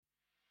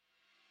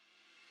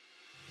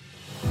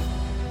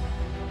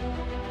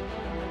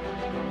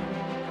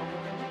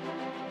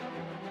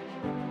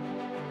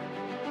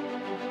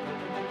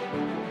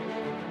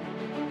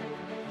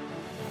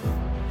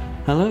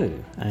Hello,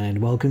 and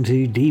welcome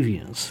to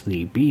Deviance,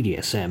 the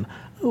BDSM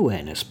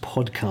Awareness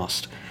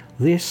Podcast.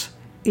 This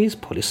is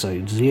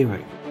Podisode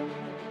 0.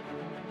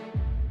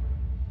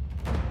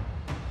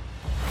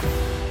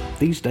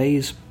 These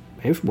days,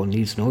 everyone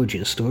needs an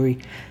origin story,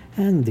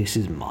 and this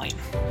is mine.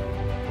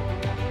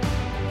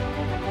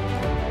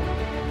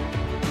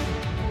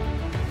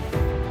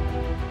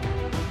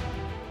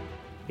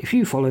 If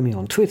you follow me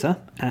on Twitter,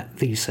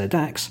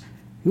 @TheSirDax,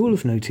 you'll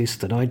have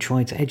noticed that I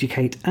try to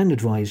educate and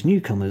advise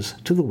newcomers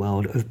to the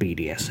world of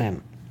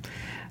BDSM.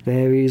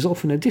 There is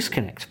often a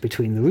disconnect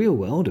between the real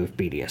world of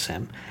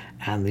BDSM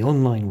and the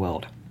online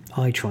world.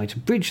 I try to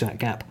bridge that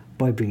gap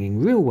by bringing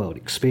real-world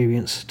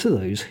experience to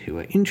those who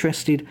are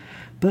interested,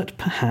 but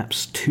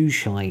perhaps too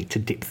shy to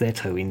dip their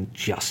toe in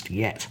just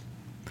yet.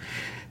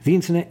 The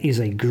internet is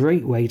a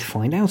great way to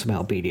find out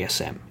about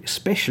BDSM,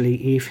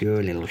 especially if you're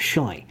a little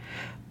shy,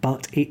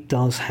 but it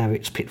does have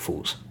its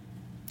pitfalls.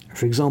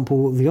 For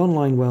example, the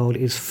online world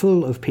is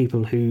full of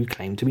people who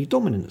claim to be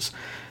dominants,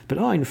 but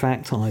are in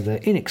fact either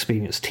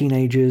inexperienced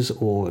teenagers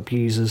or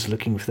abusers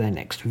looking for their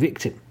next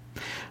victim.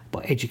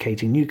 By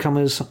educating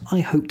newcomers, I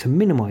hope to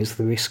minimise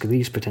the risk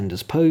these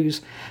pretenders pose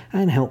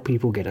and help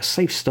people get a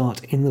safe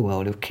start in the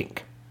world of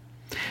kink.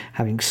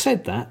 Having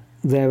said that,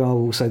 there are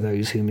also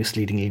those who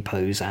misleadingly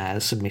pose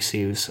as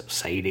submissives,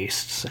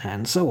 sadists,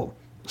 and so on,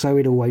 so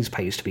it always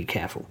pays to be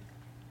careful.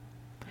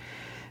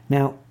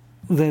 Now,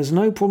 there's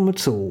no problem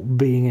at all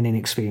being an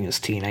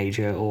inexperienced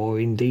teenager, or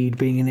indeed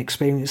being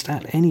inexperienced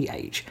at any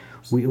age.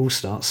 We all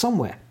start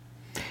somewhere.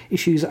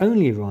 Issues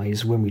only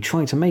arise when we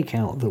try to make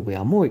out that we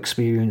are more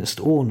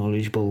experienced or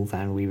knowledgeable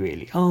than we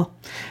really are,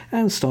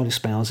 and start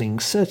espousing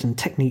certain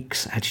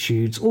techniques,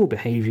 attitudes, or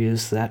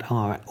behaviours that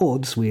are at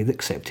odds with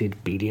accepted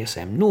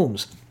BDSM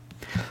norms.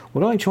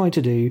 What I try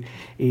to do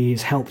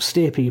is help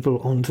steer people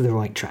onto the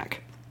right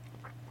track.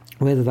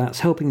 Whether that's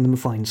helping them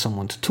find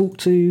someone to talk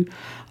to,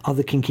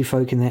 other kinky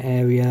folk in their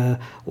area,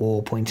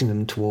 or pointing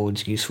them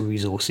towards useful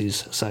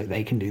resources so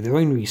they can do their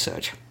own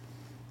research.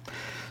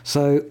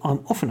 So I'm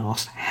often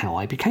asked how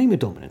I became a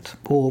dominant,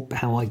 or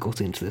how I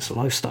got into this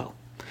lifestyle.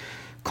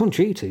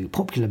 Contrary to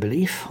popular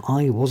belief,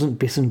 I wasn't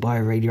bitten by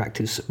a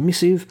radioactive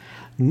submissive,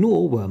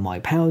 nor were my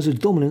powers of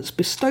dominance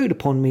bestowed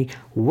upon me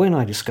when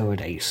I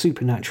discovered a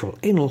supernatural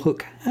anal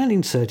hook and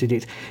inserted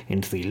it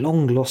into the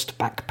long-lost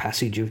back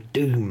passage of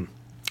doom.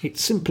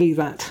 It's simply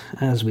that,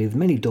 as with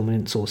many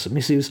dominants or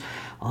submissives,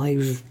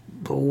 I've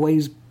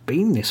always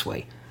been this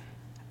way.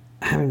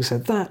 Having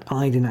said that,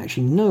 I didn't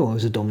actually know I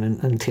was a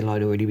dominant until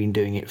I'd already been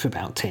doing it for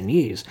about 10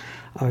 years.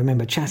 I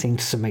remember chatting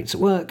to some mates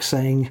at work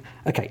saying,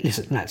 "Okay,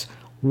 listen lads,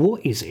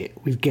 what is it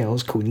with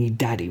girls calling you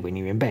daddy when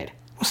you're in bed?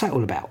 What's that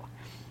all about?"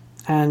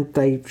 And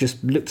they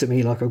just looked at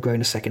me like I've grown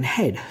a second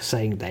head,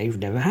 saying they've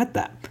never had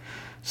that.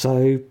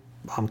 So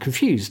I'm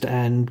confused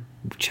and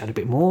chat a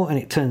bit more, and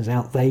it turns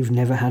out they've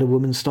never had a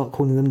woman start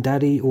calling them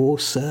daddy or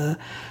sir.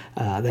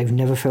 They've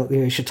never felt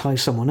the urge to tie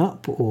someone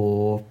up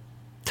or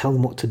tell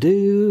them what to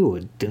do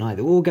or deny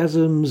their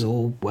orgasms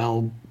or,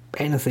 well,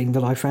 anything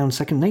that I found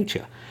second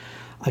nature.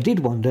 I did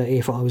wonder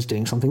if I was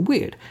doing something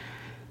weird,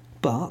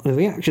 but the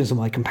reactions of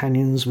my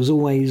companions was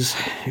always,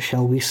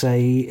 shall we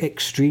say,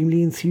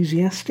 extremely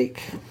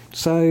enthusiastic,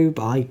 so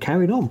I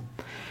carried on.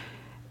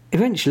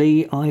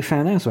 Eventually, I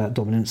found out about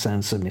dominants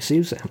and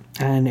submissives,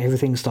 and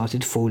everything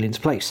started to fall into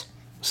place.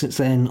 Since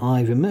then,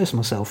 I've immersed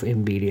myself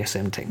in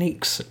BDSM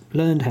techniques,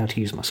 learned how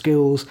to use my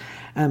skills,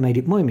 and made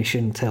it my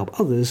mission to help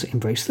others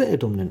embrace their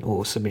dominant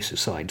or submissive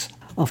sides.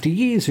 After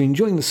years of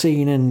enjoying the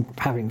scene and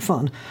having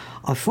fun,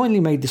 I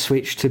finally made the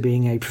switch to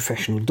being a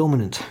professional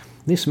dominant.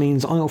 This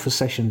means I offer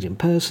sessions in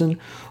person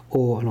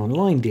or an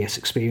online DS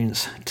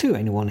experience to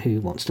anyone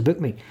who wants to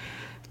book me.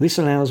 This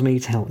allows me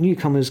to help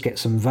newcomers get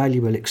some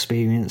valuable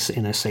experience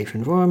in a safe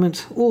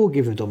environment, or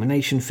give a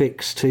domination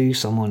fix to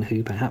someone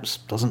who perhaps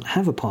doesn't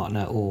have a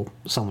partner or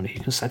someone who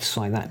can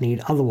satisfy that need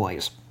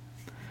otherwise.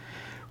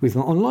 With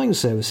my online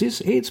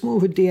services, it's more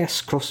of a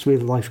DS crossed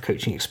with life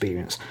coaching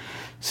experience.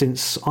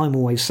 Since I'm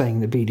always saying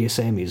that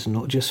BDSM is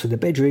not just for the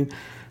bedroom,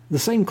 the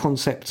same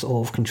concepts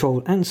of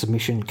control and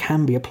submission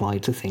can be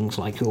applied to things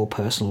like your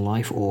personal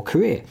life or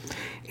career.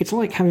 It's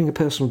like having a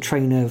personal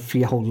trainer for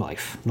your whole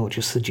life, not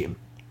just the gym.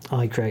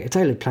 I create a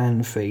tailored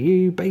plan for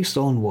you based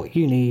on what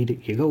you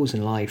need, your goals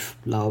in life,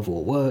 love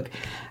or work,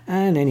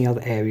 and any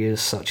other areas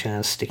such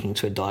as sticking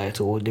to a diet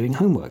or doing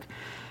homework.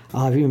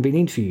 I've even been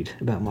interviewed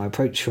about my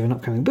approach for an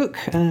upcoming book,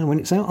 and when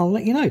it's out, I'll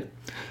let you know.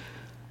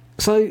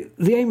 So,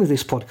 the aim of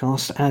this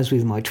podcast, as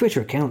with my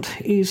Twitter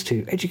account, is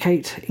to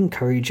educate,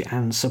 encourage,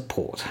 and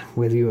support,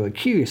 whether you're a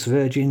curious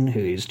virgin who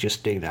is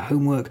just doing their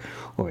homework,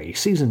 or a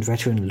seasoned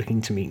veteran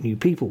looking to meet new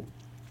people.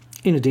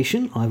 In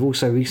addition, I've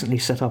also recently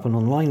set up an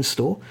online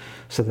store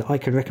so that I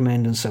can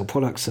recommend and sell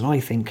products that I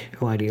think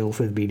are ideal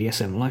for the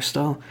BDSM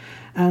lifestyle,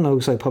 and I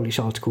also publish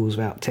articles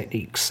about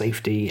techniques,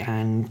 safety,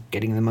 and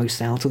getting the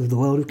most out of the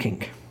world of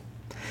kink.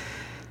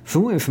 For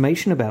more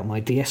information about my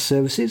DS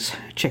services,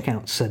 check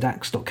out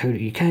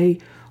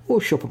sirdax.co.uk or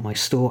shop at my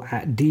store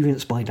at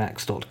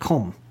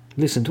deviancebydax.com.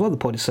 Listen to other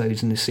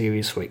podisodes in this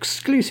series for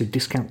exclusive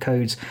discount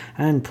codes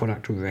and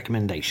product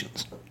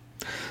recommendations.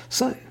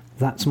 So,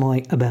 that's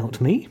my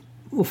About Me.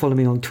 Or follow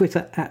me on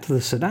Twitter at the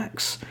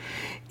Surdax.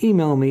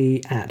 Email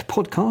me at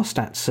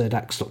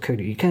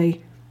podcast@surdax.co.uk,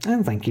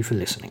 and thank you for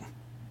listening.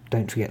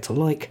 Don't forget to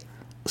like,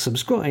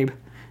 subscribe,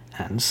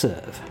 and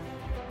serve.